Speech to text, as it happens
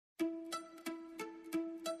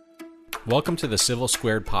Welcome to the Civil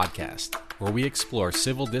Squared podcast, where we explore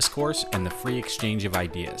civil discourse and the free exchange of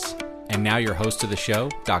ideas. And now your host of the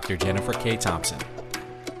show, Dr. Jennifer K. Thompson.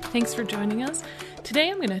 Thanks for joining us.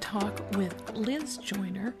 Today I'm going to talk with Liz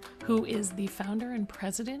Joyner, who is the founder and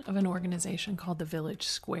president of an organization called the Village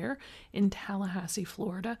Square in Tallahassee,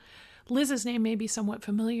 Florida. Liz's name may be somewhat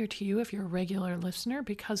familiar to you if you're a regular listener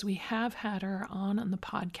because we have had her on the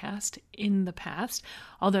podcast in the past,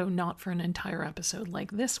 although not for an entire episode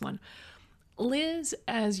like this one. Liz,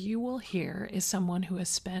 as you will hear, is someone who has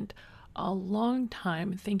spent a long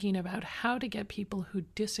time thinking about how to get people who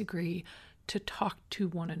disagree to talk to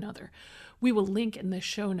one another. We will link in the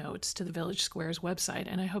show notes to the Village Square's website,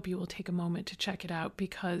 and I hope you will take a moment to check it out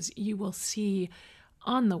because you will see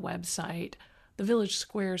on the website the Village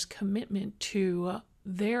Square's commitment to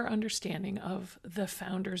their understanding of the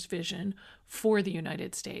founder's vision for the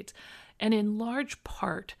United States. And in large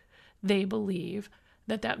part, they believe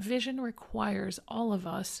that that vision requires all of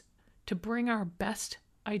us to bring our best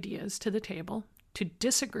ideas to the table, to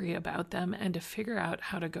disagree about them, and to figure out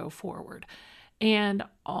how to go forward. And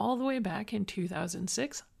all the way back in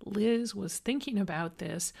 2006, Liz was thinking about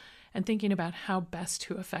this and thinking about how best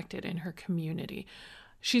to affect it in her community.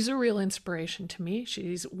 She's a real inspiration to me.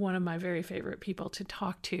 She's one of my very favorite people to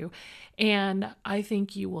talk to. And I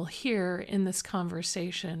think you will hear in this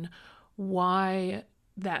conversation why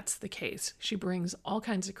that's the case. She brings all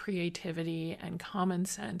kinds of creativity and common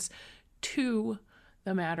sense to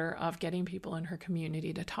the matter of getting people in her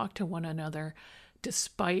community to talk to one another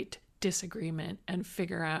despite disagreement and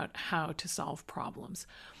figure out how to solve problems.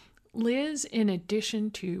 Liz, in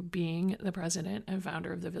addition to being the president and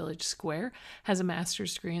founder of the Village Square, has a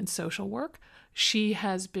master's degree in social work. She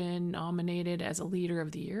has been nominated as a Leader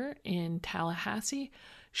of the Year in Tallahassee.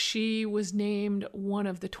 She was named one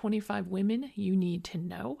of the 25 women you need to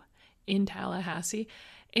know in Tallahassee.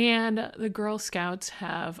 And the Girl Scouts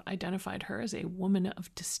have identified her as a woman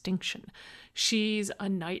of distinction. She's a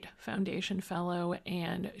Knight Foundation Fellow,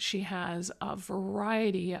 and she has a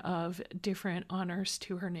variety of different honors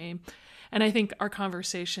to her name. And I think our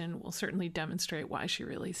conversation will certainly demonstrate why she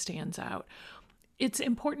really stands out. It's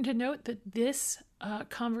important to note that this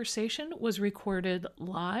conversation was recorded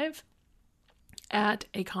live at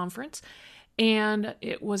a conference. And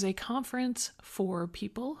it was a conference for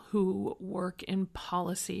people who work in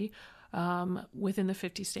policy within the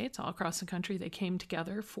 50 states all across the country. They came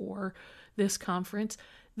together for this conference.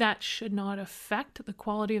 That should not affect the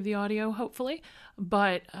quality of the audio, hopefully,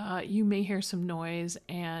 but you may hear some noise,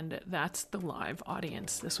 and that's the live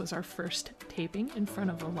audience. This was our first taping in front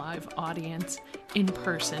of a live audience in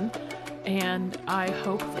person, and I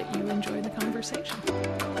hope that you enjoy the conversation.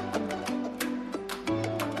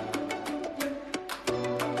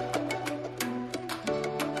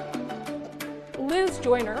 Liz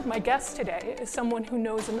Joyner, my guest today, is someone who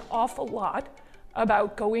knows an awful lot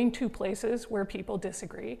about going to places where people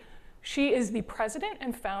disagree. She is the president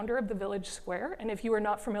and founder of the Village Square, and if you are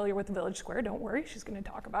not familiar with the Village Square, don't worry, she's going to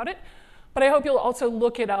talk about it. But I hope you'll also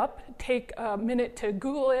look it up, take a minute to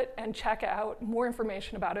Google it and check out more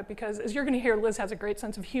information about it, because as you're going to hear, Liz has a great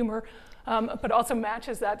sense of humor, but also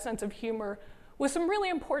matches that sense of humor with some really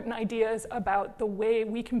important ideas about the way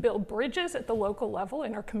we can build bridges at the local level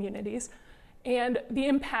in our communities and the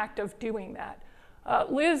impact of doing that.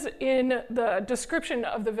 Liz, in the description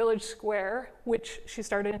of the Village Square, which she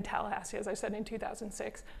started in Tallahassee, as I said, in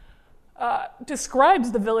 2006,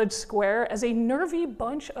 describes the Village Square as a nervy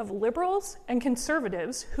bunch of liberals and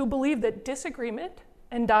conservatives who believe that disagreement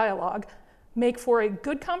and dialogue make for a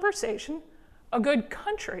good conversation, a good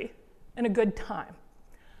country, and a good time.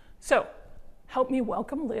 So, help me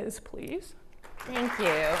welcome Liz, please. Thank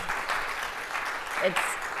you. It's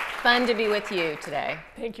fun to be with you today.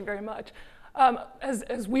 Thank you very much.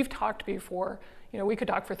 As we've talked before, we could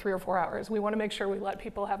talk for 3 or 4 hours. We want to make sure we let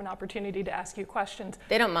people have an opportunity to ask you questions.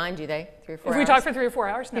 They don't mind, do they? 3 or 4 hours? If we talk for 3 or 4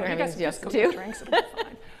 hours, no, you guys just go get drinks, it'll be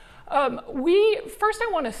fine. First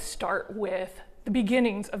I want to start with the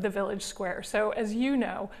beginnings of the Village Square. So as you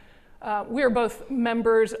know, we are both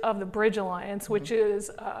members of the Bridge Alliance, which is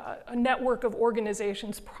a network of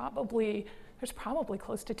organizations. There's probably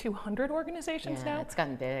close to 200 organizations now. Yeah, it's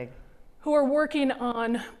gotten big. Who are working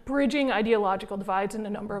on bridging ideological divides and a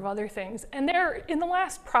number of other things. And in the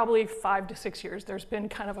last probably 5 to 6 years, there's been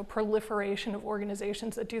kind of a proliferation of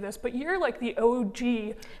organizations that do this. But you're like the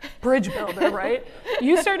OG bridge builder, right?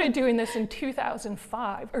 You started doing this in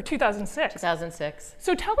 2005 or 2006. 2006.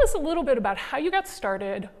 So tell us a little bit about how you got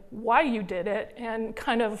started, why you did it, and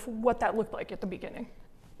kind of what that looked like at the beginning.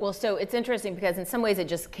 Well, so it's interesting because in some ways it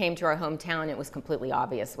just came to our hometown. It was completely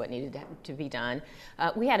obvious what needed to be done.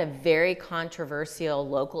 We had a very controversial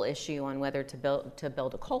local issue on whether to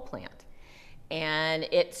build a coal plant. And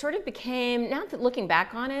it sort of became, now that looking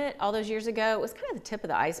back on it all those years ago, it was kind of the tip of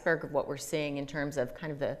the iceberg of what we're seeing in terms of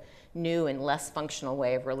kind of the new and less functional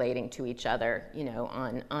way of relating to each other, you know,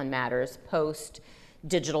 on matters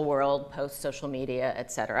post-digital world, post-social media,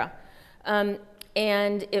 et cetera.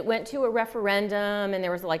 And it went to a referendum, and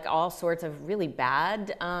there was like all sorts of really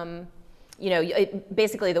bad, you know,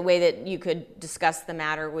 basically the way that you could discuss the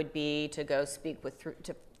matter would be to go speak with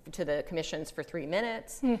to the commissions for 3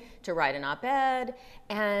 minutes, to write an op-ed,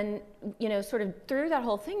 and, you know, sort of through that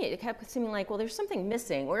whole thing, it kept seeming like, well, there's something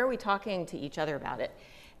missing. Where are we talking to each other about it?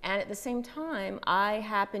 And at the same time, I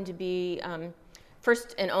happened to be,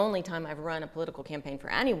 first and only time I've run a political campaign for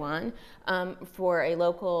anyone, for a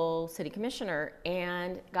local city commissioner,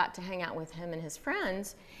 and got to hang out with him and his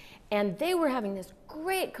friends. And they were having this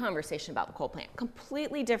great conversation about the coal plant,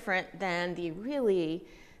 completely different than the really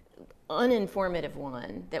uninformative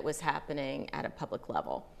one that was happening at a public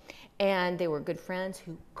level. And they were good friends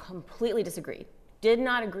who completely disagreed, did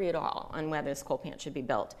not agree at all on whether this coal plant should be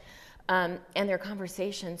built. And their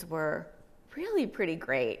conversations were really pretty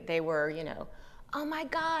great. They were, you know, oh my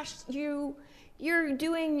gosh, you're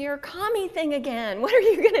doing your commie thing again. When are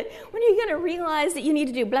you gonna realize that you need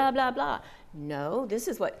to do blah, blah, blah? No, this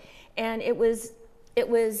is what, and it was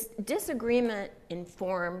disagreement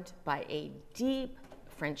informed by a deep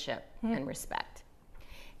friendship and respect.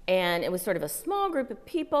 And it was sort of a small group of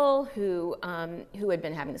people who had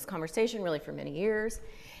been having this conversation really for many years.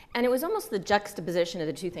 And it was almost the juxtaposition of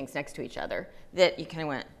the two things next to each other that you kind of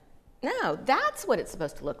went, no, that's what it's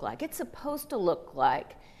supposed to look like. It's supposed to look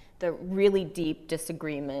like the really deep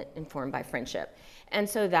disagreement informed by friendship. And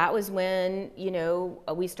so that was when, you know,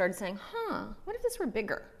 we started saying, what if this were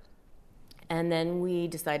bigger? And then we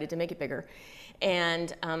decided to make it bigger.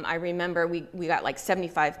 And I remember we got like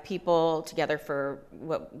 75 people together for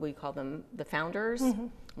what we call them the founders. Mm-hmm.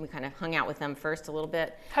 We kind of hung out with them first a little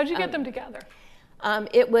bit. How'd you get them together?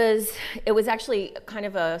 It was actually kind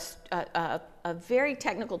of a very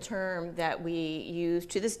technical term that we use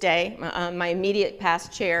to this day. My immediate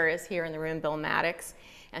past chair is here in the room, Bill Maddox,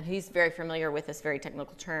 and he's very familiar with this very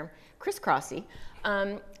technical term, crisscrossy,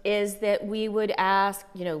 is that we would ask,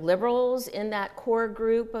 you know, liberals in that core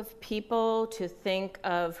group of people to think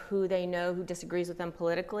of who they know who disagrees with them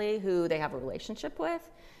politically, who they have a relationship with,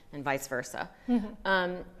 and vice versa.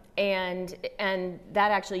 Mm-hmm. And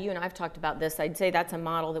that actually, you and I have talked about this. I'd say that's a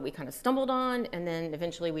model that we kind of stumbled on, and then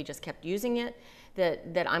eventually we just kept using it.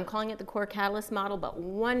 That I'm calling it the core catalyst model, but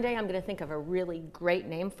one day I'm going to think of a really great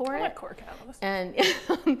name for it. I like core catalyst.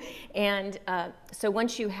 And so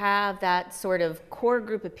once you have that sort of core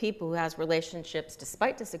group of people who has relationships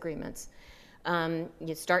despite disagreements,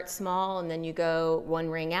 you start small and then you go one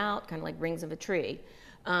ring out, kind of like rings of a tree.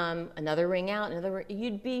 Another ring out,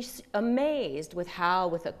 you'd be amazed with how,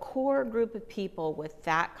 with a core group of people with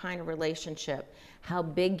that kind of relationship, how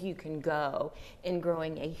big you can go in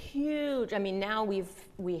growing a huge, I mean, now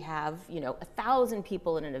we have, you know, 1,000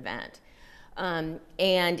 people in an event.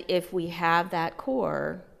 And if we have that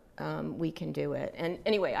core, we can do it. And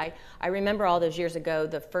anyway, I remember all those years ago,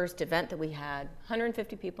 the first event that we had,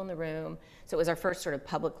 150 people in the room. So it was our first sort of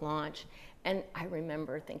public launch. And I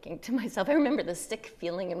remember thinking to myself, I remember the sick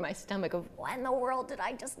feeling in my stomach of, what in the world did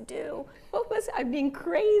I just do? What was I'm being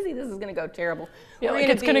crazy? This is going to go terrible. Yeah, like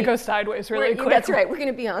it's going to go sideways really quick. That's right. We're going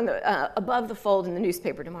to be on the above the fold in the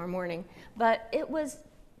newspaper tomorrow morning. But it was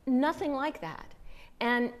nothing like that.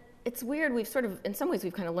 And it's weird. We've sort of, in some ways,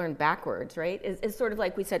 we've kind of learned backwards, right? It's sort of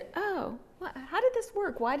like we said, oh, how did this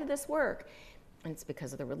work? Why did this work? And it's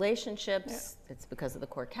because of the relationships, it's because of the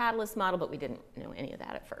core catalyst model, but we didn't know any of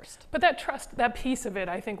that at first. But that trust, that piece of it,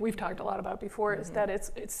 I think we've talked a lot about before, is that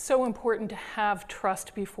it's so important to have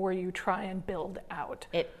trust before you try and build out.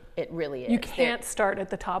 It really is. You can't start at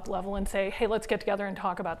the top level and say, hey, let's get together and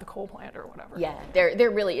talk about the coal plant or whatever. Yeah, there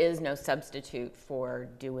really is no substitute for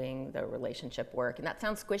doing the relationship work. And that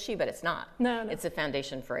sounds squishy, but it's not. No. It's a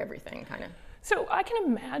foundation for everything, kind of. So I can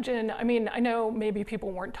imagine, I mean, I know maybe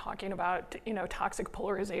people weren't talking about, you know, toxic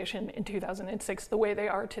polarization in 2006 the way they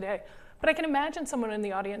are today, but I can imagine someone in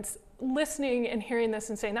the audience listening and hearing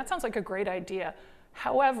this and saying, that sounds like a great idea.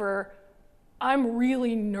 However, I'm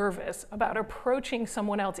really nervous about approaching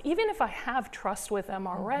someone else, even if I have trust with them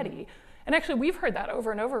already. Mm-hmm. And actually, we've heard that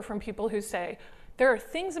over and over from people who say, there are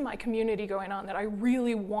things in my community going on that I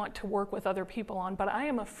really want to work with other people on, but I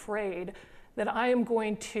am afraid that I am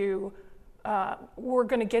going to we're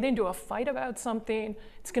going to get into a fight about something.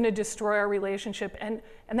 It's going to destroy our relationship. And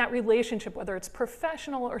that relationship, whether it's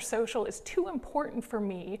professional or social, is too important for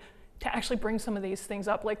me to actually bring some of these things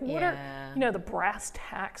up. Like, what are, the brass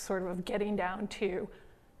tacks sort of getting down to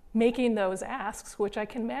making those asks, which I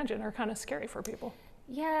can imagine are kind of scary for people.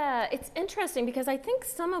 Yeah, it's interesting because I think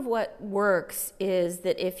some of what works is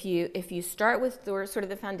that if you start with sort of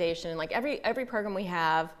the foundation, like every program we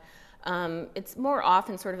have, it's more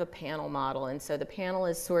often sort of a panel model, and so the panel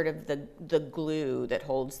is sort of the glue that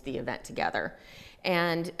holds the event together.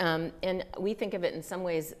 And we think of it in some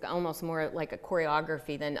ways almost more like a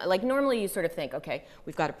choreography than, like normally you sort of think, okay,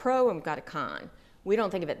 we've got a pro and we've got a con. We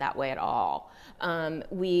don't think of it that way at all.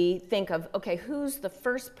 We think of, okay, who's the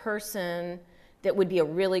first person that would be a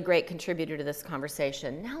really great contributor to this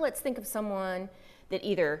conversation? Now let's think of someone that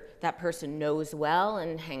either that person knows well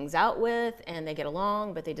and hangs out with and they get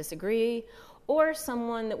along but they disagree, or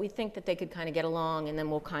someone that we think that they could kind of get along, and then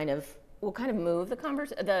we'll kind of move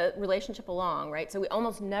the relationship along, right? So we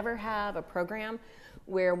almost never have a program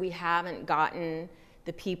where we haven't gotten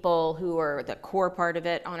the people who are the core part of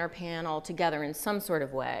it on our panel together in some sort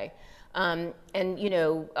of way. And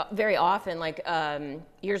very often, like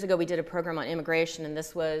years ago we did a program on immigration, and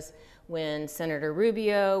this was when Senator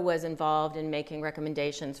Rubio was involved in making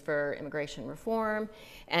recommendations for immigration reform,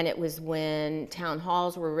 and it was when town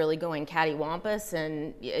halls were really going cattywampus,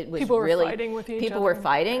 and it was people really were fighting with each people other. Were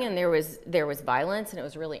fighting, and there was violence, and it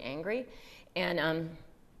was really angry, and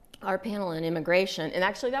our panel on immigration, and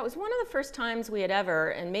actually that was one of the first times we had ever,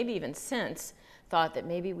 and maybe even since, thought that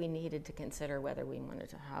maybe we needed to consider whether we wanted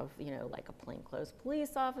to have, like a plainclothes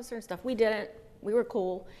police officer and stuff. We didn't. We were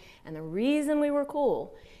cool, and the reason we were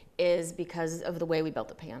cool is because of the way we built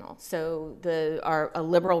the panel. So a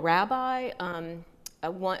liberal rabbi,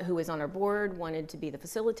 who was on our board, wanted to be the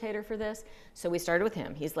facilitator for this. So we started with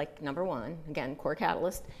him. He's like number one, again, core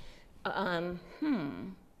catalyst. Who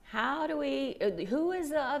is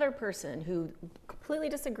the other person who completely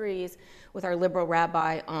disagrees with our liberal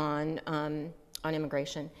rabbi on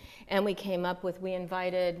immigration? And we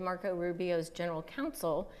invited Marco Rubio's general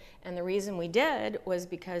counsel, and the reason we did was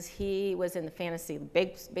because he was in the fantasy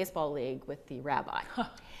baseball league with the rabbi.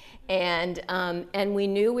 And we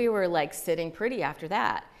knew we were like sitting pretty after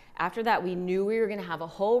that. After that, we knew we were going to have a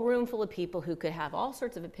whole room full of people who could have all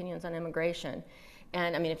sorts of opinions on immigration.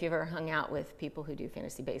 And I mean, if you've ever hung out with people who do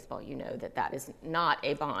fantasy baseball, you know that is not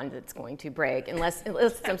a bond that's going to break unless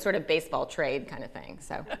some sort of baseball trade kind of thing.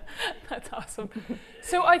 So that's awesome.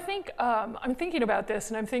 So I think I'm thinking about this,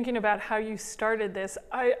 and I'm thinking about how you started this.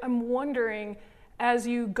 I'm wondering, as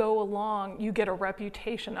you go along, you get a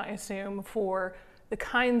reputation, I assume, for the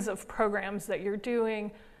kinds of programs that you're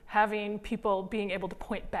doing, having people being able to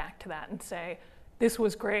point back to that and say, this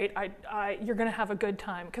was great, you're going to have a good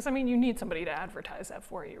time. Because, I mean, you need somebody to advertise that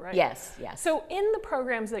for you, right? Yes. So in the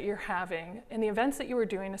programs that you're having, in the events that you were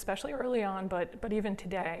doing, especially early on, but even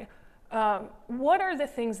today, what are the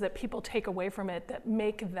things that people take away from it that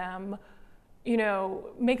make them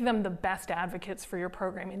the best advocates for your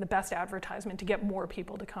programming, the best advertisement to get more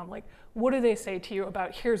people to come? Like, what do they say to you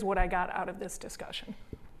about, here's what I got out of this discussion?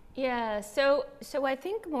 Yeah, so I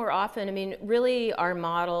think more often, I mean, really our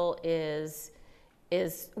model is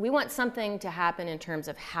we want something to happen in terms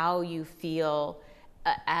of how you feel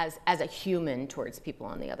as a human towards people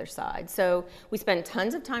on the other side. So we spend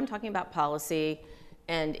tons of time talking about policy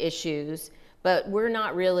and issues, but we're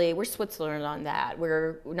Switzerland on that.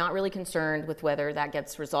 We're not really concerned with whether that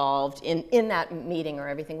gets resolved in that meeting or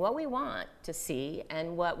everything. What we want to see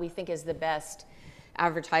and what we think is the best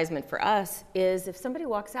advertisement for us is if somebody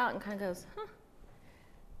walks out and kind of goes,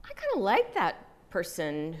 I kind of like that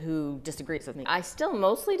person who disagrees with me. I still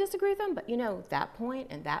mostly disagree with them, but that point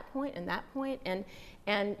and that point and that point,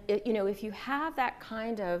 and if you have that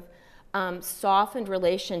kind of softened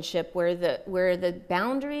relationship where the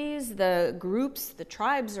boundaries, the groups, the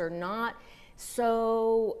tribes are not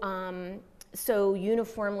so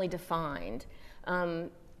uniformly defined,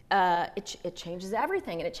 it changes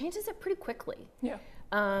everything, and it changes it pretty quickly. Yeah.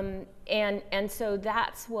 And so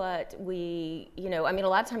that's what we, a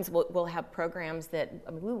lot of times we'll have programs that,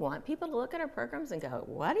 we want people to look at our programs and go,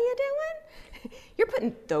 what are you doing? You're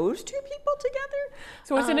putting those two people together?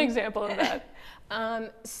 So what's an example of that?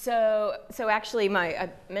 So actually I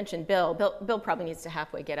mentioned Bill. Bill probably needs to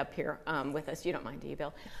halfway get up here with us. You don't mind, do you,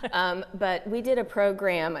 Bill? But we did a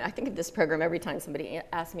program, I think of this program every time somebody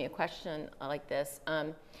asks me a question like this.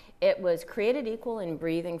 It was Created Equal and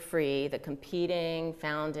Breathing Free, the competing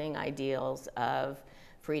founding ideals of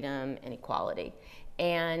freedom and equality.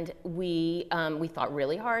 And we thought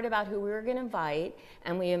really hard about who we were going to invite,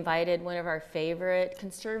 and we invited one of our favorite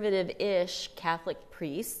conservative-ish Catholic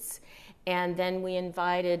priests, and then we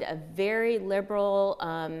invited a very liberal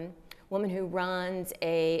woman who runs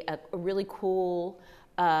a really cool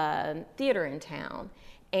theater in town,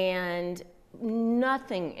 and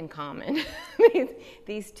nothing in common,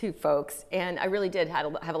 these two folks. And I really did have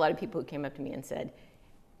a lot of people who came up to me and said,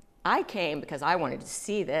 I came because I wanted to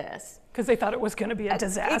see this. Because they thought it was going to be a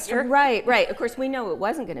disaster. Right. Of course, we know it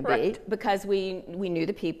wasn't going to be, right. because we knew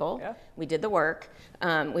the people. Yeah. We did the work.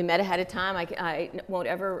 We met ahead of time. I won't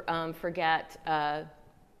ever forget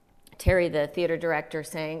Terry, the theater director,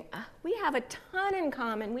 saying, we have a ton in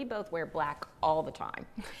common. We both wear black all the time.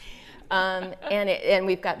 And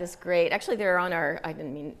we've got this great, actually they're on our, I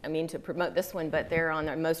mean to promote this one, but they're on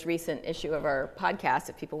our most recent issue of our podcast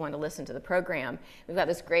if people want to listen to the program. We've got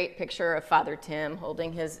this great picture of Father Tim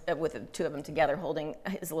holding his, with the two of them together, holding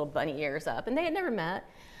his little bunny ears up. And they had never met.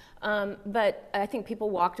 But I think people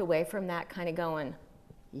walked away from that kind of going,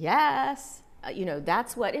 yes,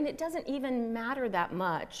 that's what, and it doesn't even matter that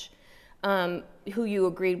much who you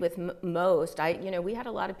agreed with most. We had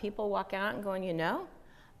a lot of people walk out and going,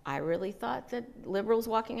 I really thought that liberals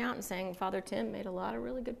walking out and saying Father Tim made a lot of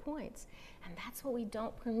really good points. And that's what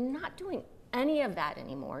we're not doing any of that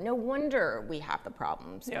anymore. No wonder we have the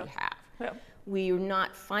problems we have. Yeah. We're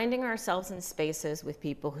not finding ourselves in spaces with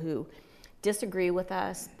people who disagree with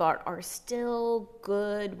us, but are still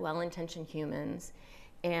good, well-intentioned humans.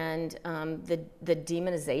 And the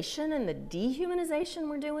demonization and the dehumanization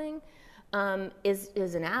we're doing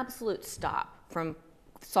is an absolute stop from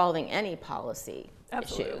solving any policy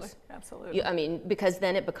issues. Absolutely. Because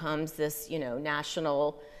then it becomes this,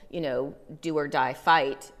 national, do or die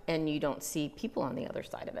fight, and you don't see people on the other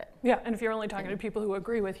side of it. Yeah, and if you're only talking to people who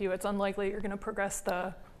agree with you, it's unlikely you're going to progress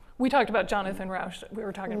we talked about Jonathan Rauch. We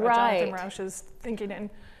were talking about Jonathan Rauch's Thinking in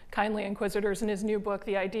Kindly Inquisitors in his new book,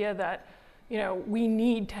 the idea that, we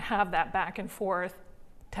need to have that back and forth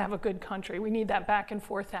to have a good country. We need that back and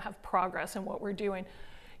forth to have progress in what we're doing.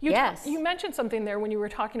 You mentioned something there when you were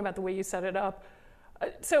talking about the way you set it up.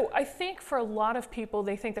 So I think for a lot of people,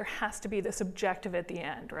 they think there has to be this objective at the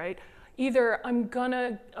end, right? Either I'm going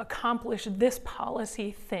to accomplish this policy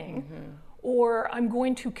thing, or I'm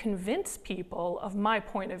going to convince people of my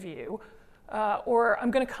point of view, or I'm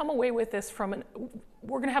going to come away with this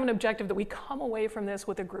we're going to have an objective that we come away from this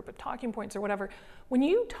with a group of talking points or whatever. When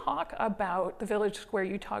you talk about the Village Square,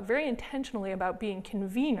 you talk very intentionally about being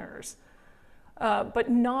conveners, but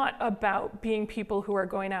not about being people who are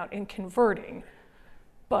going out and converting,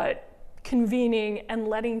 but convening and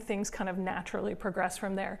letting things kind of naturally progress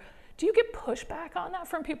from there. Do you get pushback on that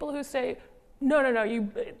from people who say, no,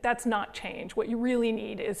 that's not change. What you really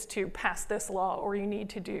need is to pass this law, or you need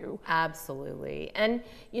to do. Absolutely. And,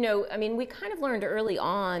 we kind of learned early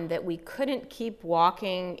on that we couldn't keep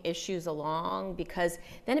walking issues along, because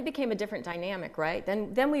then it became a different dynamic, right?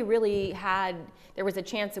 Then we really there was a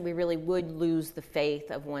chance that we really would lose the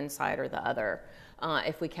faith of one side or the other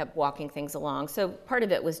if we kept walking things along. So part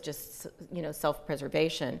of it was just,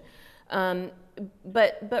 self-preservation.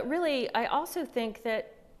 But really, I also think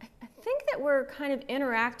that we're kind of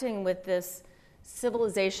interacting with this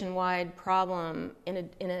civilization-wide problem in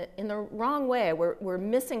the wrong way. We're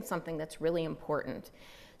missing something that's really important.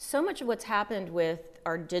 So much of what's happened with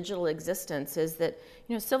our digital existence is that,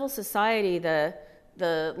 civil society, the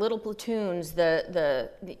little platoons, the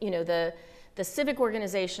civic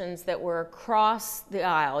organizations that were across the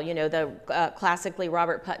aisle, classically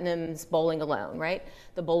Robert Putnam's Bowling Alone, right?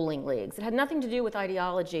 The bowling leagues. It had nothing to do with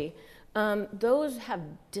ideology. Those have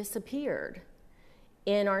disappeared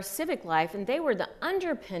in our civic life, and they were the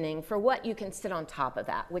underpinning for what you can sit on top of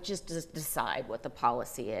that, which is to decide what the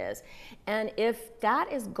policy is. And if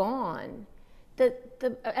that is gone,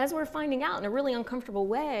 as we're finding out in a really uncomfortable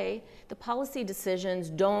way, the policy decisions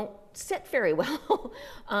don't sit very well.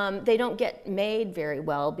 They don't get made very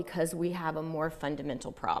well because we have a more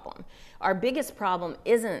fundamental problem. Our biggest problem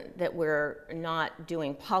isn't that we're not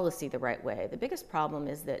doing policy the right way. The biggest problem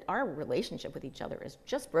is that our relationship with each other is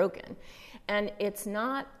just broken. And it's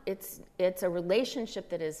a relationship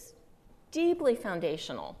that is deeply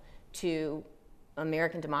foundational to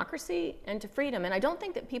American democracy and to freedom. And I don't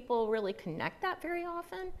think that people really connect that very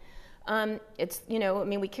often.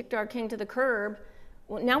 We kicked our king to the curb.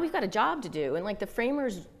 Well, now we've got a job to do. And the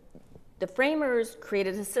framers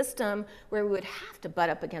created a system where we would have to butt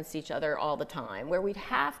up against each other all the time, where we'd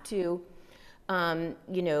have to,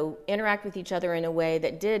 interact with each other in a way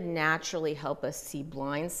that did naturally help us see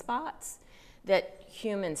blind spots that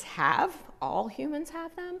humans have. All humans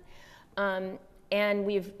have them. And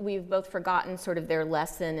we've both forgotten sort of their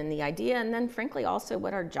lesson and the idea, and then frankly also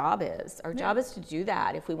what our job is. Our job is to do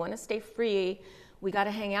that. If we want to stay free, we got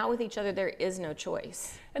to hang out with each other. There is no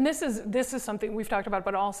choice. And this is something we've talked about,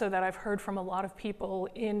 but also that I've heard from a lot of people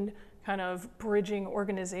in kind of bridging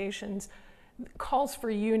organizations. Calls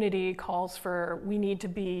for unity, calls for we need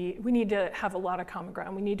to have a lot of common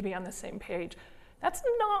ground. We need to be on the same page. That's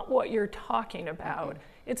not what you're talking about.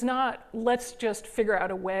 It's not, let's just figure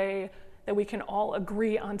out a way that we can all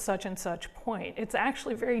agree on such and such point. It's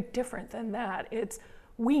actually very different than that. It's,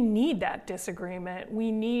 we need that disagreement.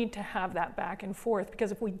 We need to have that back and forth,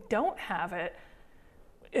 because if we don't have it,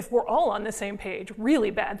 if we're all on the same page,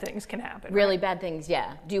 really bad things can happen. Really bad things,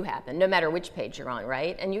 do happen, no matter which page you're on,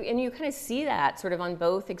 right? And you kind of see that sort of on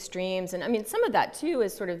both extremes. And I mean, some of that too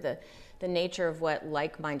is sort of the nature of what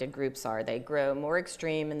like-minded groups are. They grow more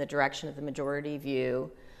extreme in the direction of the majority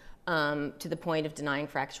view, to the point of denying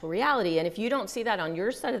factual reality. And if you don't see that on your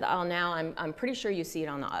side of the aisle now, I'm pretty sure you see it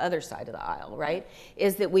on the other side of the aisle, right?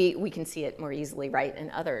 Is that we can see it more easily, right, in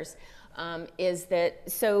others. Is that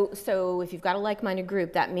so if you've got a like-minded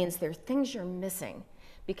group, that means there are things you're missing,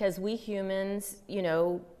 because we humans,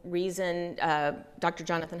 reason. Dr.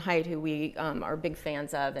 Jonathan Haidt, who we are big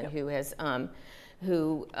fans of, and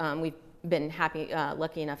who we've been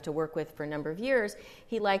lucky enough to work with for a number of years,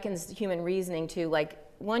 he likens human reasoning to like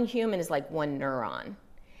one human is like one neuron,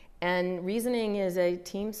 and reasoning is a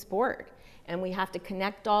team sport. And we have to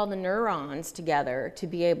connect all the neurons together to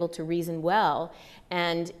be able to reason well.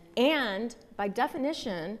 And by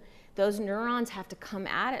definition, those neurons have to come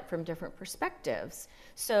at it from different perspectives.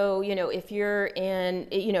 So, if you're in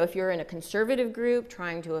a conservative group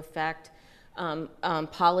trying to affect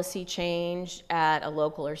policy change at a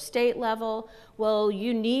local or state level, well,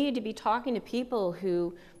 you need to be talking to people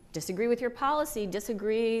who disagree with your policy,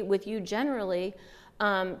 disagree with you generally,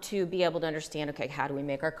 to be able to understand, okay, how do we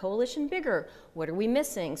make our coalition bigger? What are we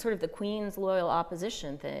missing? Sort of the Queen's loyal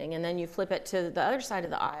opposition thing. And then you flip it to the other side of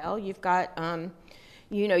the aisle. You've got,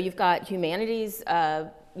 you've got humanities,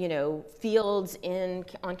 fields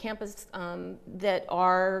on campus that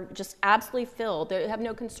are just absolutely filled. They have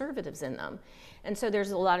no conservatives in them. And so there's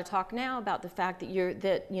a lot of talk now about the fact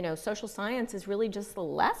that social science is really just the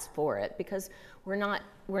less for it, because we're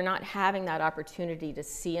not having that opportunity to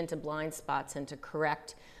see into blind spots and to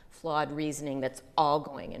correct flawed reasoning that's all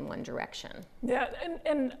going in one direction. Yeah,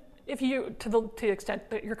 and if you, to the extent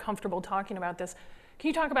that you're comfortable talking about this, can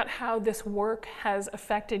you talk about how this work has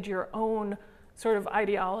affected your own sort of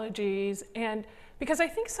ideologies? And because I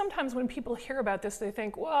think sometimes when people hear about this, they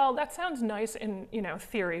think, well, that sounds nice in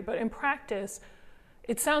theory, but in practice,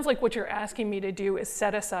 it sounds like what you're asking me to do is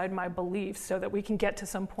set aside my beliefs so that we can get to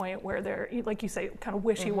some point where they're, like you say, kind of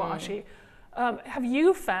wishy-washy. Have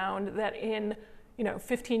you found that in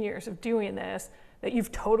 15 years of doing this, that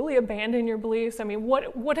you've totally abandoned your beliefs? I mean,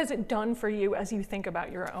 what has it done for you as you think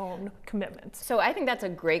about your own commitments? So I think that's a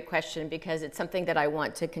great question, because it's something that I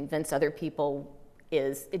want to convince other people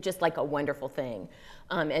is just like a wonderful thing.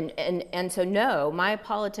 And so no, my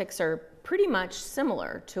politics are pretty much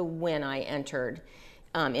similar to when I entered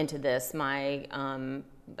into this. My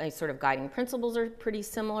sort of guiding principles are pretty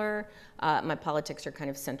similar. My politics are kind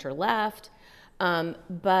of center-left.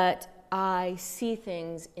 But I see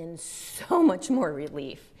things in so much more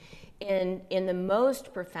relief, in the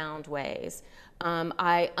most profound ways.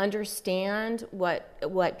 I understand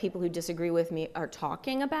what people who disagree with me are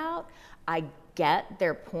talking about. I get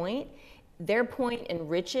their point. Their point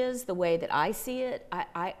enriches the way that I see it.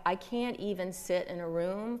 I can't even sit in a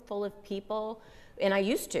room full of people, and I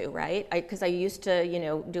used to, right? Because I used to,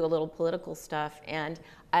 do a little political stuff, and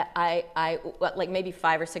I like maybe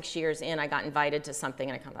 5 or 6 years in, I got invited to something,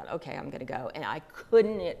 and I kind of thought, okay, I'm going to go, and I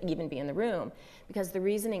couldn't even be in the room because the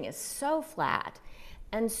reasoning is so flat.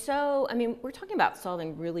 And so, I mean, we're talking about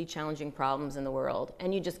solving really challenging problems in the world,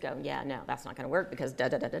 and you just go, yeah, no, that's not going to work because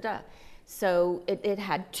da-da-da-da-da. So it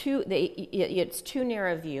had it's too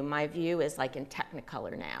narrow a view. My view is like in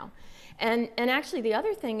Technicolor now. And actually the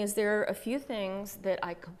other thing is there are a few things that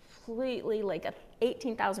I completely, like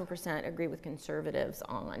 18,000% agree with conservatives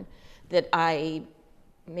on, that I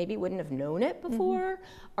maybe wouldn't have known it before,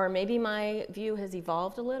 or maybe my view has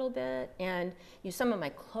evolved a little bit. And some of my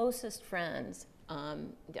closest friends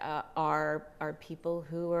are people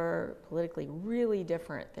who are politically really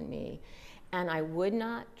different than me. And I would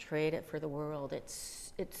not trade it for the world.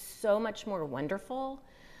 It's so much more wonderful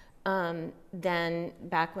than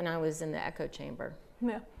back when I was in the echo chamber.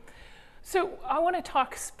 Yeah. So I want to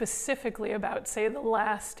talk specifically about, say, the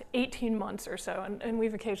last 18 months or so, and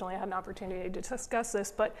we've occasionally had an opportunity to discuss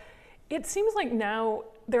this, but it seems like now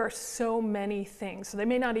there are so many things. So they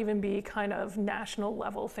may not even be kind of national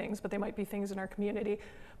level things, but they might be things in our community.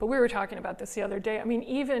 But we were talking about this the other day. I mean,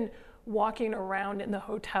 even walking around in the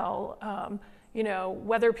hotel,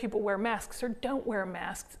 whether people wear masks or don't wear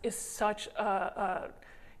masks is such a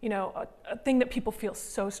thing that people feel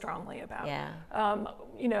so strongly about. Yeah.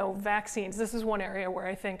 Vaccines. This is one area where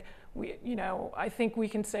I think we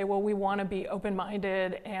can say, well, we want to be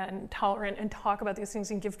open-minded and tolerant and talk about these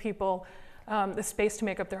things and give people the space to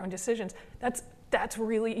make up their own decisions. That's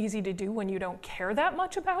really easy to do when you don't care that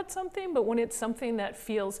much about something, but when it's something that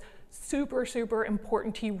feels super, super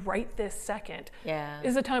important to you right this second,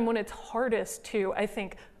 is a time when it's hardest to, I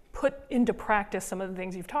think, put into practice some of the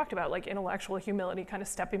things you've talked about, like intellectual humility, kind of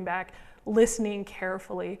stepping back, listening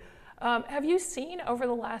carefully. Have you seen over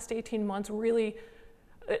the last 18 months really,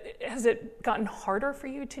 has it gotten harder for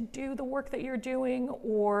you to do the work that you're doing,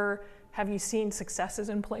 or have you seen successes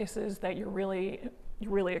in places that you're really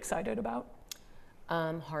excited about?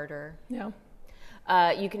 Harder. Yeah.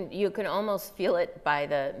 You can almost feel it by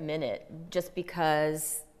the minute, just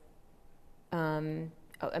because.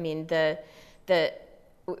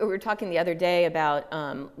 We were talking the other day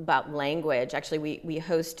about language. Actually, we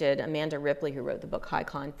hosted Amanda Ripley, who wrote the book High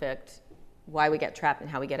Conflict: Why We Get Trapped and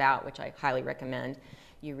How We Get Out, which I highly recommend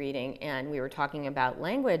you reading. And we were talking about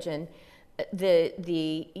language, and there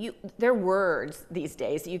are words these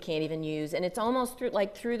days that you can't even use, and it's almost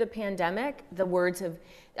through the pandemic, the words have,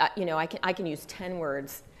 I can use 10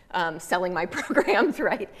 words selling my programs,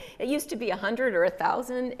 right? It used to be 100 or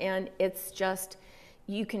 1,000, and it's just,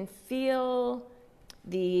 you can feel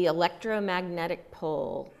the electromagnetic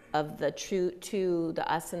pull of the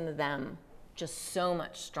us and the them just so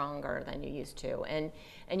much stronger than you used to, and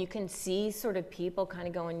you can see sort of people kind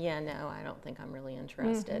of going, yeah, no, I don't think I'm really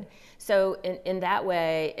interested. So in that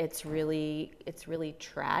way, it's really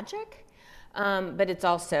tragic, but it's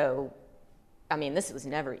also, I mean, this was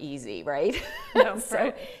never easy, right? No,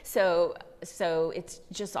 right. So it's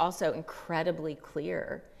just also incredibly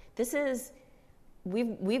clear. This is,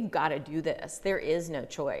 we've got to do this. There is no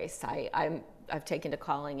choice. I've taken to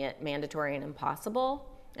calling it mandatory and impossible,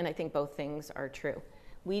 and I think both things are true.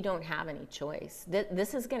 We don't have any choice.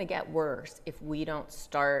 This is going to get worse if we don't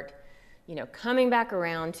start, coming back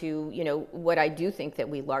around to, what I do think that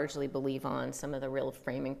we largely believe on, some of the real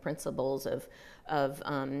framing principles of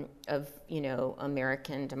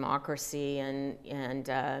American democracy, and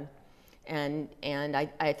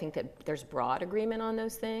I think that there's broad agreement on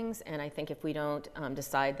those things. And I think if we don't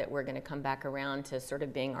decide that we're going to come back around to sort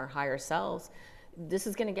of being our higher selves, this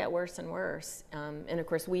is going to get worse and worse. And of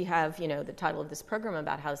course, we have, the title of this program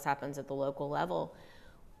about how this happens at the local level.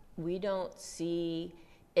 We don't see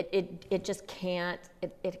it. It just can't.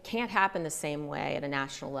 It can't happen the same way at a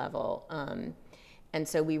national level. And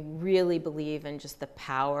so we really believe in just the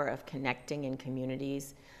power of connecting in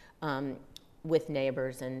communities with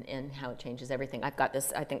neighbors, and how it changes everything. I've got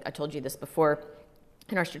this. I think I told you this before.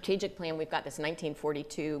 In our strategic plan, we've got this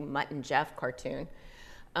 1942 Mutt and Jeff cartoon.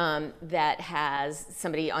 That has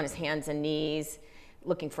somebody on his hands and knees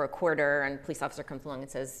looking for a quarter, and a police officer comes along and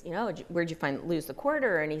says, where'd you lose the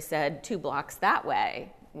quarter? And he said, 2 blocks that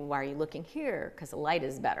way. Why are you looking here? Because the light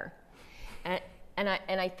is better. And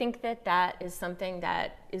I think that is something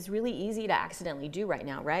that is really easy to accidentally do right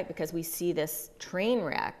now, right? Because we see this train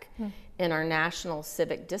wreck in our national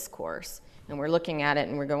civic discourse, and we're looking at it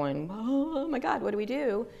and we're going, oh my God, what do we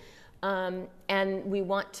do? And we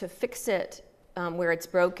want to fix it where it's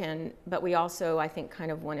broken, but we also, I think, kind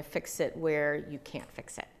of want to fix it where you can't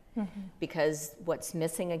fix it. Because what's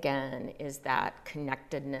missing again is that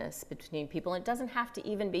connectedness between people. And it doesn't have to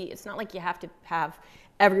even be, it's not like you have to have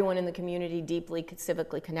everyone in the community deeply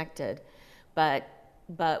civically connected, but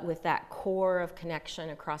with that core of connection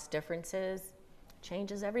across differences,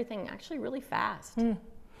 changes everything actually really fast.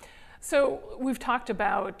 So we've talked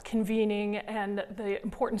about convening and the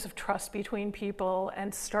importance of trust between people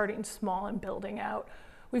and starting small and building out.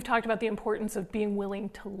 We've talked about the importance of being willing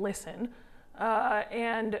to listen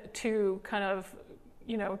and to kind of,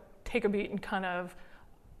 take a beat and kind of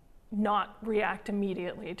not react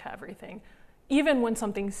immediately to everything, even when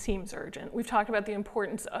something seems urgent. We've talked about the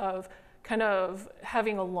importance of kind of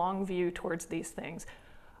having a long view towards these things.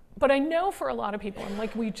 But I know for a lot of people, and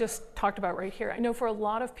like we just talked about right here, I know for a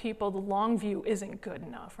lot of people the long view isn't good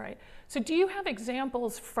enough, right? So do you have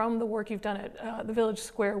examples from the work you've done at the Village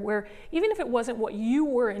Square where even if it wasn't what you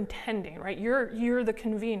were intending, right, you're the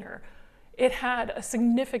convener, it had a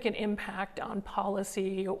significant impact on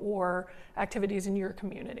policy or activities in your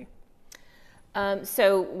community?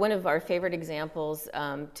 So one of our favorite examples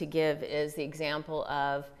to give is the example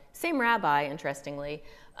of same rabbi, interestingly.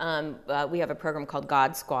 We have a program called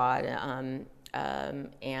God Squad, and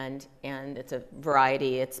it's a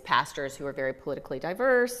variety. It's pastors who are very politically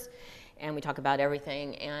diverse, and we talk about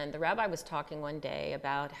everything. And the rabbi was talking one day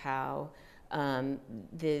about how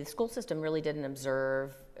the school system really didn't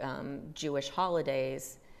observe Jewish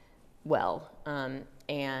holidays well,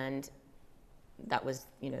 and that was,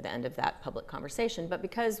 the end of that public conversation. But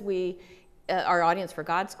because our audience for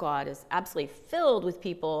God Squad is absolutely filled with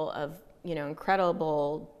people of,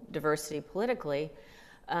 incredible diversity politically,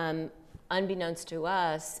 unbeknownst to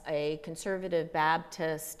us, a conservative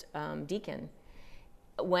Baptist deacon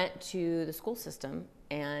went to the school system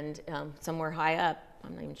and somewhere high up,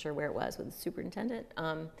 I'm not even sure where it was, with the superintendent,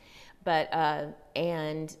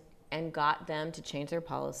 and got them to change their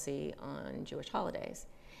policy on Jewish holidays.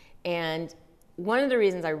 And one of the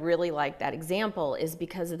reasons I really like that example is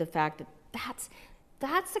because of the fact that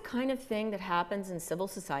that's the kind of thing that happens in civil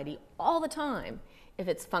society all the time, if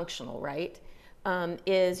it's functional, right? You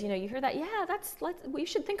hear that, we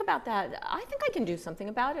should think about that. I think I can do something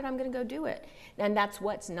about it. I'm going to go do it. And that's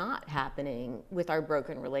what's not happening with our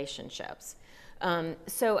broken relationships.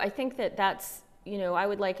 So I think that's, I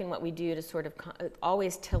would liken what we do to sort of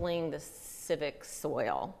always tilling the civic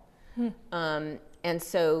soil. And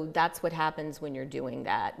so that's what happens when you're doing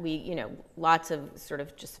that. We, lots of sort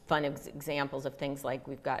of just fun examples of things like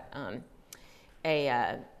we've got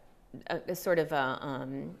a sort of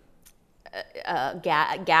a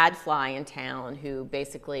gadfly in town who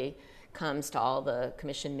basically comes to all the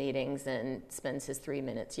commission meetings and spends his 3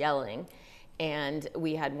 minutes yelling. And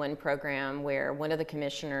we had one program where one of the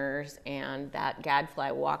commissioners and that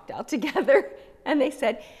gadfly walked out together, and they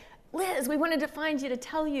said, Liz, we wanted to find you to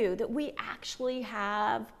tell you that we actually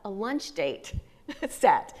have a lunch date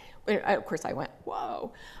set. Of course, I went,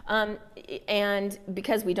 whoa. And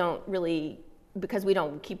because we don't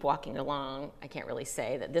keep walking along, I can't really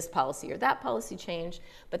say that this policy or that policy changed,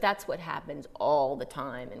 but that's what happens all the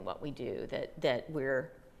time in what we do,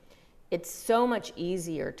 it's so much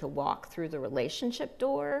easier to walk through the relationship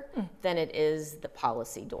door than it is the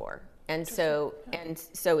policy door. And so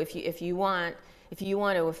if you want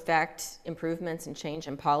to affect improvements and change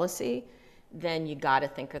in policy, then you got to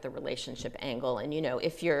think of the relationship angle. And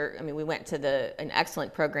we went to an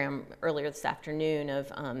excellent program earlier this afternoon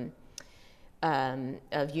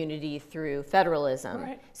of unity through federalism.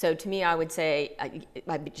 Right. So to me, I would say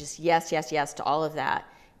I'd be just yes to all of that,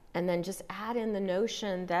 and then just add in the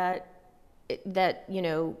notion that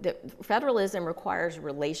federalism requires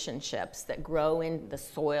relationships that grow in the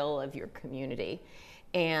soil of your community.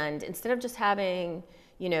 And instead of just having,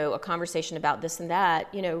 a conversation about this and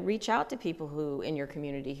that, reach out to people who in your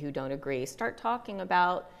community who don't agree. Start talking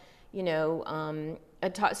about, how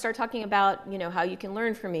you can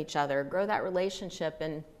learn from each other, grow that relationship,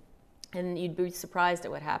 and you'd be surprised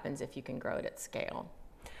at what happens if you can grow it at scale.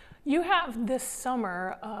 You have this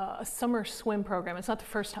summer a summer swim program. It's not the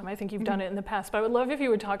first time. I think you've done it in the past, but I would love if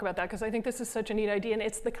you would talk about that, because I think this is such a neat idea, and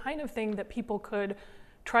it's the kind of thing that people could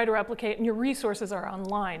try to replicate, and your resources are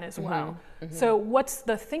online as well. So what's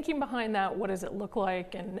the thinking behind that? What does it look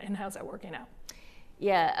like, and how's that working out?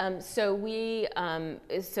 Yeah, so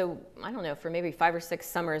I don't know, for maybe 5 or 6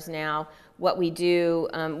 summers now, what we do,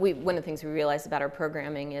 one of the things we realize about our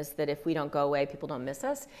programming is that if we don't go away, people don't miss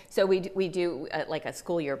us. So we do like a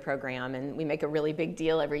school year program, and we make a really big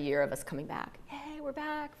deal every year of us coming back. Hey, we're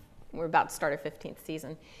back. We're about to start our 15th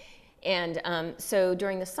season. And so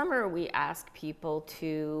during the summer, we ask people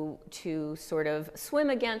to sort of swim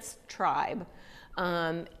against tribe.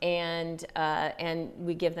 And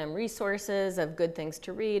we give them resources of good things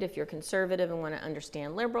to read if you're conservative and want to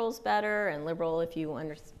understand liberals better, and liberal if you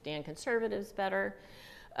understand conservatives better.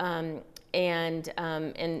 And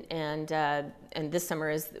this summer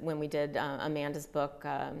is when we did Amanda's book,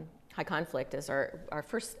 High Conflict, as our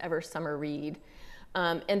first ever summer read.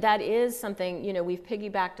 And that is something, we've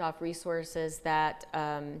piggybacked off resources that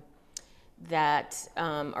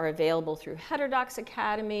are available through Heterodox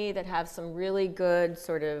Academy that have some really good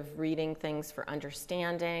sort of reading things for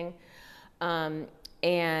understanding, and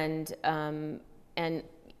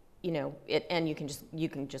you can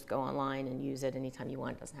just go online and use it anytime you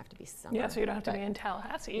want. It doesn't have to be summer. Yeah, so you don't have to be in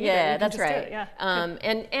Tallahassee either. Yeah, that's right. Yeah.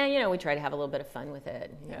 And we try to have a little bit of fun with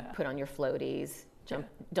it. Put on your floaties.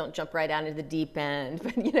 Don't jump right out into the deep end,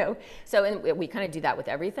 but so we kind of do that with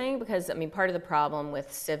everything, because part of the problem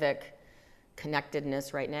with civic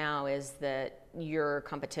connectedness right now is that your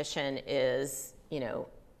competition is an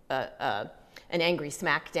angry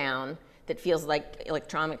smackdown that feels like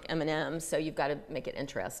electronic M&Ms, so you've got to make it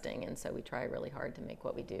interesting. And so we try really hard to make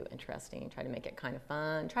what we do interesting, try to make it kind of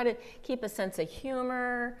fun, try to keep a sense of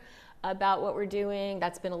humor about what we're doing.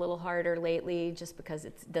 That's been a little harder lately just because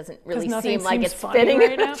it doesn't really seem like it's fitting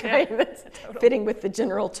right now. fitting with the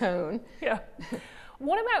general tone. Yeah.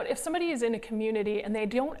 What about if somebody is in a community and they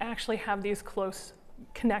don't actually have these close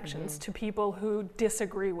connections to people who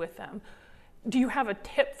disagree with them? Do you have a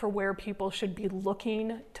tip for where people should be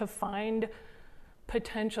looking to find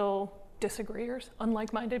potential disagreeers,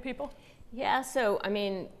 unlike-minded people? Yeah, so I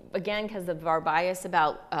mean, again, because of our bias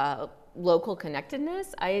about local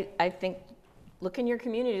connectedness, I think look in your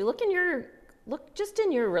community, look just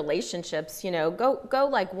in your relationships, go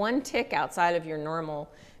like one tick outside of your normal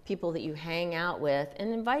people that you hang out with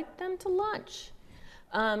and invite them to lunch.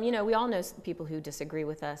 We all know people who disagree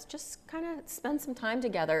with us. Just kind of spend some time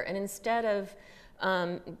together, and instead of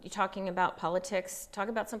talking about politics, talk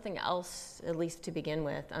about something else, at least to begin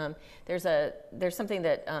with. There's something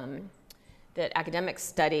that academics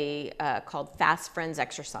study called fast friends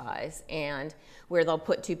exercise, and where they'll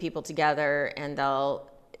put two people together and they'll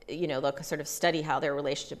sort of study how their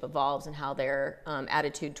relationship evolves and how their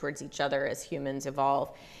attitude towards each other as humans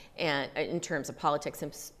evolve, and in terms of politics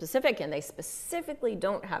in specific. And they specifically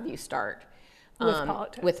don't have you start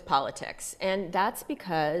with politics, and that's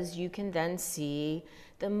because you can then see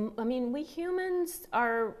we humans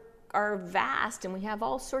are vast, and we have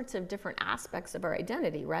all sorts of different aspects of our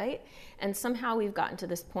identity, right? And somehow we've gotten to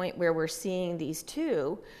this point where we're seeing these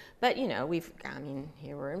two, but here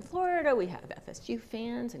we're in Florida, we have FSU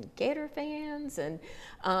fans and Gator fans, and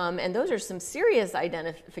those are some serious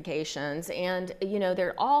identifications, and there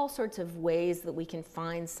are all sorts of ways that we can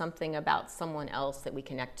find something about someone else that we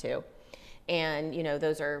connect to, and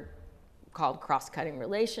those are called cross-cutting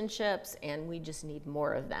relationships, and we just need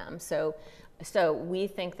more of them. So we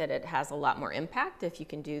think that it has a lot more impact if you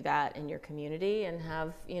can do that in your community and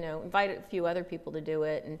have, invite a few other people to do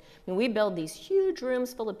it. And we build these huge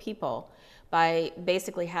rooms full of people by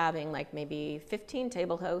basically having like maybe 15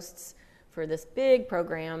 table hosts for this big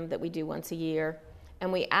program that we do once a year.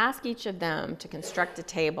 And we ask each of them to construct a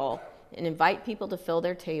table and invite people to fill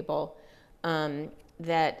their table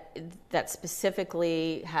that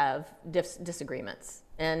specifically have disagreements,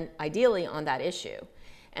 and ideally on that issue.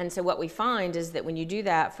 And so what we find is that when you do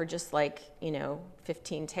that for just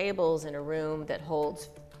 15 tables in a room that holds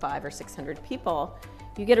 500 or 600 people,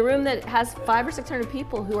 you get a room that has 500 or 600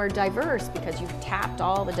 people who are diverse because you've tapped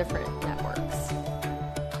all the different networks.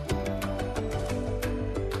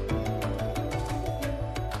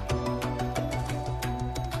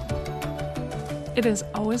 It is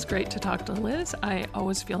always great to talk to Liz. I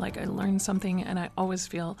always feel like I learned something, and I always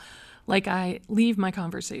feel like I leave my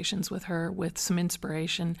conversations with her with some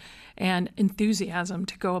inspiration and enthusiasm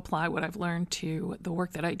to go apply what I've learned to the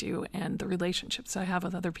work that I do and the relationships I have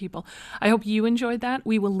with other people. I hope you enjoyed that.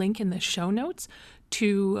 We will link in the show notes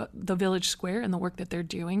to the Village Square and the work that they're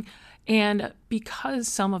doing. And because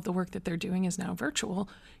some of the work that they're doing is now virtual,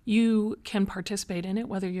 you can participate in it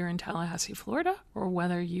whether you're in Tallahassee, Florida, or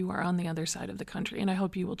whether you are on the other side of the country. And I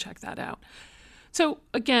hope you will check that out. So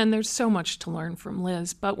again, there's so much to learn from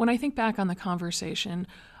Liz, but when I think back on the conversation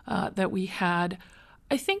that we had,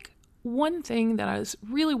 I think one thing that is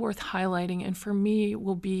really worth highlighting, and for me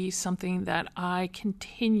will be something that I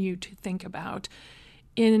continue to think about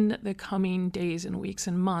in the coming days and weeks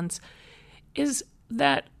and months, is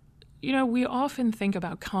that we often think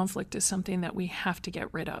about conflict as something that we have to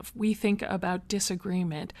get rid of. We think about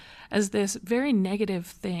disagreement as this very negative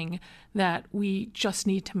thing that we just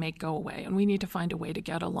need to make go away, and we need to find a way to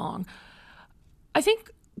get along. I think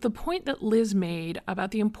the point that Liz made about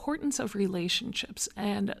the importance of relationships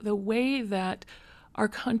and the way that our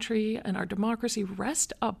country and our democracy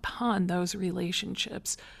rest upon those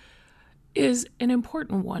relationships is an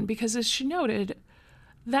important one, because as she noted,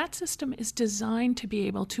 that system is designed to be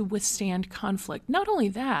able to withstand conflict. Not only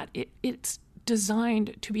that, it's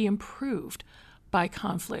designed to be improved by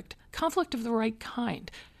conflict of the right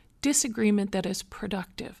kind, disagreement that is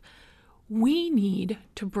productive. We need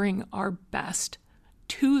to bring our best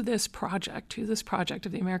to this project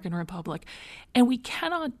of the American Republic, and we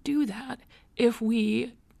cannot do that if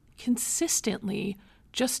we consistently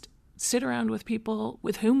just sit around with people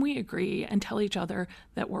with whom we agree and tell each other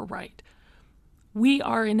that we're right. We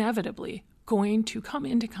are inevitably going to come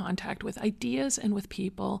into contact with ideas and with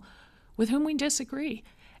people with whom we disagree.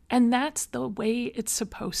 And that's the way it's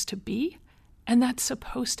supposed to be, and that's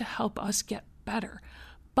supposed to help us get better.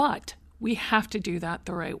 But we have to do that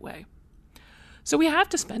the right way. So we have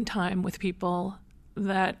to spend time with people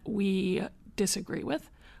that we disagree with.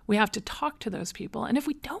 We have to talk to those people. And if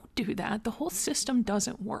we don't do that, the whole system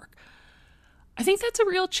doesn't work. I think that's a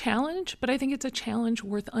real challenge, but I think it's a challenge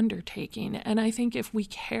worth undertaking. And I think if we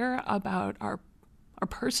care about our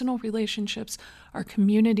personal relationships, our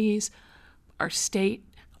communities, our state,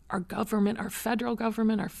 our government, our federal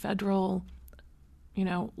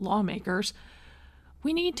lawmakers,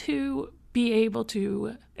 we need to be able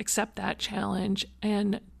to accept that challenge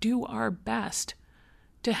and do our best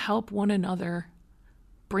to help one another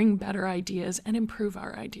bring better ideas and improve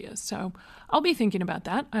our ideas. So I'll be thinking about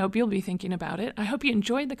that. I hope you'll be thinking about it. I hope you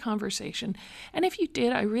enjoyed the conversation. And if you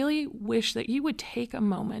did, I really wish that you would take a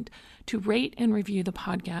moment to rate and review the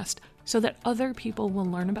podcast so that other people will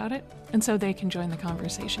learn about it and so they can join the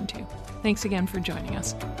conversation too. Thanks again for joining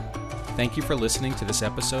us. Thank you for listening to this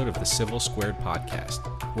episode of the Civil Squared podcast,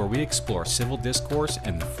 where we explore civil discourse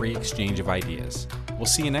and the free exchange of ideas. We'll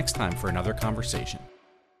see you next time for another conversation.